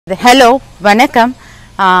Hello, Vanakkam.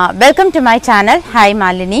 Welcome to my channel. Hi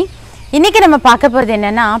Malini. இன்னைக்கு நம்ம பார்க்க போறது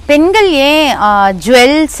என்னன்னா பெண்கள் ஏன்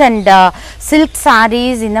ஜுவல்ஸ் அண்ட் silk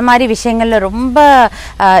sarees இந்த மாதிரி விஷயங்கள்ல ரொம்ப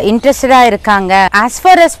இன்ட்ரஸ்டடா இருக்காங்க. As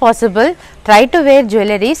far as possible try to wear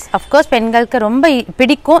jewelries. Of course பெண்களுக்கு ரொம்ப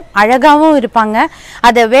பிடிக்கும், அழகாவும் இருப்பாங்க.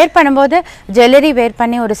 அதை வேர் பண்ணும்போது ஜுவல்லரி வேர்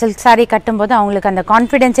பண்ணி ஒரு silk saree கட்டும்போது அவங்களுக்கு அந்த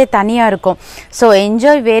கான்ஃபிடென்ஸே தனியா இருக்கும். So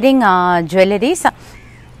enjoy wearing jewelries.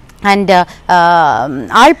 And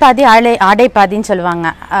all padi aadai padi nu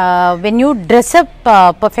solluvaanga. When you dress up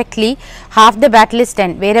perfectly, half the battle is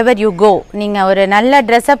done. Wherever you go, neenga oru nalla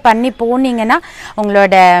dress up panni poningena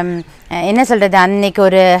ungaloda என்ன சொல்றது அன்னைக்கு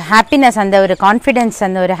ஒரு happiness, அந்த ஒரு confidence,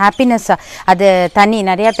 அந்த ஒரு happiness அது தனி.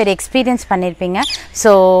 நிறைய பேர் எக்ஸ்பீரியன்ஸ் பண்ணியிருப்பீங்க.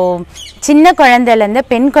 ஸோ சின்ன குழந்தையிலேருந்து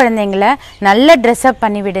பெண் குழந்தைங்கள நல்ல ட்ரெஸ்அப்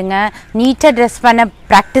பண்ணி விடுங்க, நீட்டாக ட்ரெஸ் பண்ண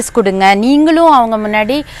ப்ராக்டிஸ் கொடுங்க. நீங்களும் அவங்க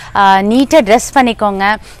முன்னாடி நீட்டாக ட்ரெஸ் பண்ணிக்கோங்க,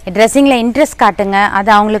 ட்ரெஸ்ஸிங்கில் இன்ட்ரெஸ்ட் காட்டுங்க.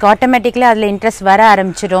 அது அவங்களுக்கு ஆட்டோமேட்டிக்கலாக அதில் இன்ட்ரெஸ்ட் வர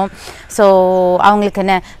ஆரம்பிச்சிடும். ஸோ அவங்களுக்கு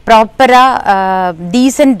என்ன ப்ராப்பராக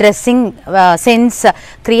டீசன்ட் ட்ரெஸ்ஸிங் சென்ஸ்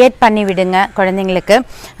க்ரியேட் பண்ணி விடுங்க குழந்தைங்களுக்கு.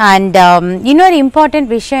 அண்ட் இன்னொரு இம்பார்ட்டண்ட்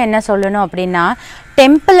விஷயம் என்ன சொல்லணும் அப்படின்னா,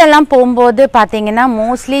 டெம்பிள் எல்லாம் போகும்போது பார்த்தீங்கன்னா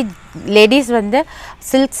மோஸ்ட்லி லேடிஸ் வந்து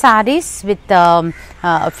silk saris with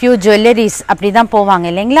few jewelleries அப்படி தான் போவாங்க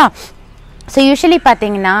இல்லைங்களா. ஸோ யூஸ்வலி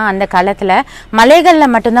பார்த்தீங்கன்னா அந்த காலத்தில்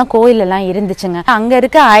மலைகளில் மட்டும்தான் கோயிலெல்லாம் இருந்துச்சுங்க. அங்கே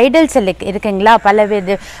இருக்க ஐடல்ஸ் இருக்குங்களா, பல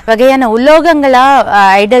வகையான உலோகங்களாக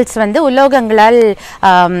ஐடல்ஸ் வந்து உலோகங்களால்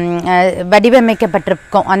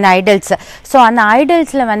வடிவமைக்கப்பட்டிருக்கும் அந்த ஐடல்ஸ். ஸோ அந்த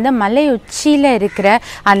ஐடல்ஸில் வந்து மலை உச்சியில் இருக்கிற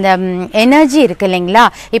அந்த எனர்ஜி இருக்குது இல்லைங்களா.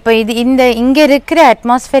 இப்போ இங்கே இருக்கிற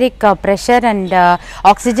atmospheric pressure and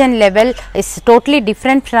oxygen level is totally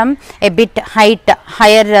different from a bit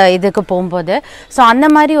higher இதுக்கு போகும்போது. ஸோ அந்த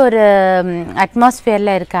மாதிரி ஒரு அட்மாஸ்பியரில்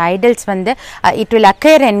இருக்க ஐடல்ஸ் வந்து இட் வில்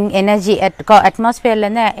அக்வயர் எனர்ஜி,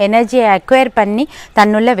 அட்மாஸ்பியர்லேருந்து எனர்ஜியை அக்வயர் பண்ணி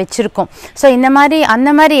தன்னுள்ள வச்சுருக்கோம். ஸோ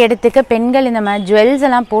அந்த மாதிரி இடத்துக்கு பெண்கள் இந்த மாதிரி ஜுவல்ஸ்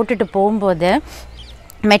எல்லாம் போட்டுட்டு போகும்போது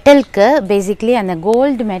மெட்டலுக்கு பேசிக்லி அந்த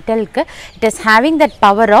gold மெட்டலுக்கு it is having that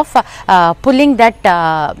power of pulling that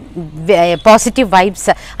positive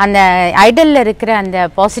vibes. அந்த ஐடலில் இருக்கிற அந்த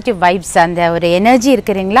பாசிட்டிவ் வைப்ஸ், அந்த ஒரு எனர்ஜி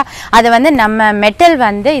இருக்கிறீங்களா, அதை வந்து நம்ம மெட்டல்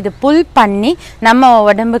வந்து இது புல் பண்ணி நம்ம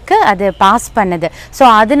உடம்புக்கு அது பாஸ் பண்ணுது. ஸோ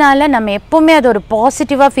அதனால நம்ம எப்போவுமே அது ஒரு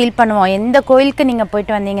பாசிட்டிவாக ஃபீல் பண்ணுவோம். எந்த கோயிலுக்கு நீங்கள்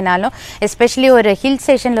போயிட்டு வந்தீங்கனாலும், எஸ்பெஷலி ஒரு ஹில்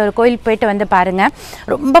ஸ்டேஷனில் ஒரு கோயிலுக்கு போயிட்டு வந்து பாருங்கள்,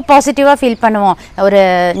 ரொம்ப பாசிட்டிவாக ஃபீல் பண்ணுவோம். ஒரு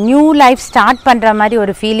நியூ லைஃப் ஸ்டார்ட் பண்ணுற மாதிரி ஒரு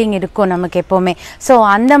ஃபீலிங் இருக்கும் நமக்கு எப்போவுமே. ஸோ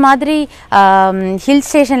அந்த மாதிரி ஹில்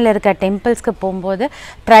ஸ்டேஷனில் இருக்க டெம்பிள்ஸ்க்கு போகும்போது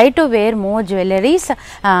try to where more jewelleries.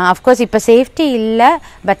 Of course இப்போ சேஃப்டி இல்லை,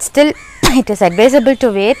 but still it is advisable to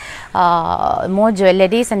wear more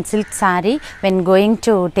jewelries and silk saree when going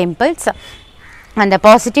to temples. அந்த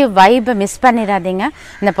பாசிட்டிவ் வைப் மிஸ் பண்ணிடாதீங்க.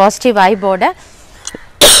 அந்த positive வைபோட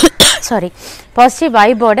positive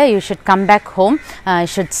vibe order you should come back home.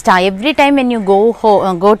 You should start every time when you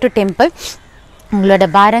go to temple, உங்களோட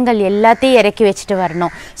பாரங்கள் எல்லாத்தையும் இறக்கி வச்சுட்டு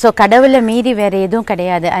வரணும். So கடவுளை மீறி வேறு எதுவும்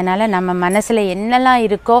கிடையாது. அதனால் நம்ம மனசில் என்னெல்லாம்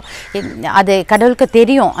இருக்கோ அது கடவுளுக்கு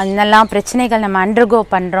தெரியும். என்னெல்லாம் பிரச்சனைகள் நம்ம அண்டர்கோ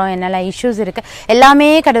பண்ணுறோம், என்னெல்லாம் இஷ்யூஸ் இருக்குது, எல்லாமே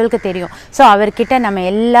கடவுளுக்கு தெரியும். ஸோ அவர்கிட்ட நம்ம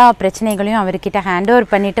எல்லா பிரச்சனைகளையும் அவர்கிட்ட ஹேண்ட் ஓவர்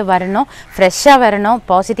பண்ணிவிட்டு வரணும், ஃப்ரெஷ்ஷாக வரணும்,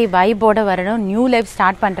 பாசிட்டிவ் வைபோடு வரணும், நியூ லைஃப்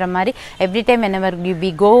ஸ்டார்ட் பண்ணுற மாதிரி. Every time whenever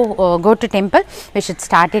we go to temple we should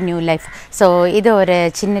start a new life. So இது ஒரு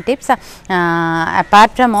சின்ன டிப்ஸ்.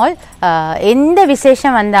 அப்பார்ட் ஃப்ரம் ஆல், எந்த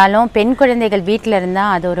விசேஷம் வந்தாலும் பெண் குழந்தைகள் வீட்டில்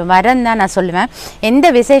இருந்தால் அது ஒரு வரம் தான் நான் சொல்லுவேன். எந்த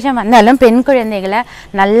விசேஷம் வந்தாலும் பெண் குழந்தைகளை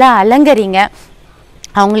நல்லா அலங்கரிங்க,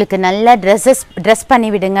 அவங்களுக்கு நல்லா ட்ரெஸ் பண்ணி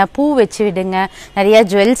விடுங்க, பூ வச்சு விடுங்க, நிறையா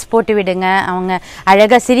ஜுவல்ஸ் போட்டு விடுங்க, அவங்க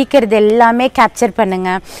அழகாக சிரிக்கிறது எல்லாமே கேப்சர்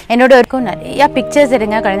பண்ணுங்கள். என்னோட இருக்கும் நிறையா பிக்சர்ஸ்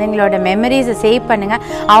எடுங்க, குழந்தைங்களோட மெமரிஸை சேவ் பண்ணுங்கள்.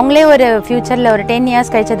 அவங்களே ஒரு ஃப்யூச்சரில் ஒரு 10 years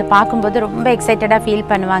கழிச்சு அதை பார்க்கும்போது ரொம்ப எக்ஸைட்டடாக ஃபீல்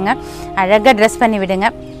பண்ணுவாங்க. அழகாக ட்ரெஸ் பண்ணி விடுங்க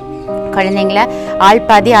குழந்தைங்கள. ஆள்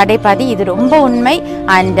பாதி ஆடை பாதி, இது ரொம்ப உண்மை.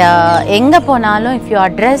 அண்ட் எங்கே போனாலும் if you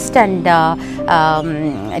are ட்ரெஸ்ட் and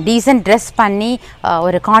descent dress பண்ணி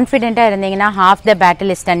ஒரு கான்ஃபிடெண்ட்டாக இருந்தீங்கன்னா half the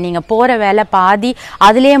battle is done. நீங்கள் போகிற வேலை பாதி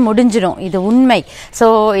அதுலேயே முடிஞ்சிடும், இது உண்மை. ஸோ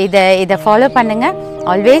இதை ஃபாலோ பண்ணுங்கள்.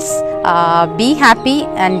 Always be happy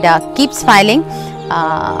and keep smiling.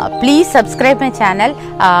 Please subscribe my channel.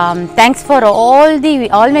 Thanks for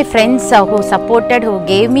all my friends who supported, who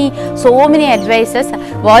gave me so many advices.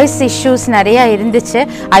 Voice issues நிறையா இருந்துச்சு.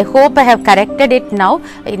 I hope I have corrected it now.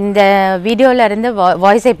 இந்த வீடியோவில் இருந்து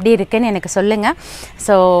voice எப்படி இருக்குன்னு எனக்கு சொல்லுங்கள்.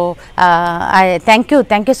 So thank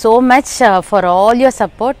you so much for all your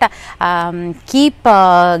support. Keep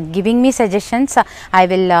giving me suggestions. I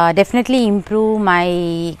will definitely improve my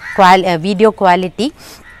video quality.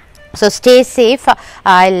 So stay safe.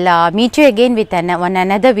 I'll meet you again with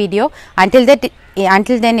another video. Until that,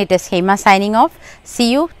 until then, it is Hema signing off.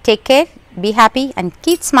 See you, take care, be happy and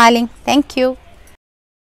keep smiling. Thank you.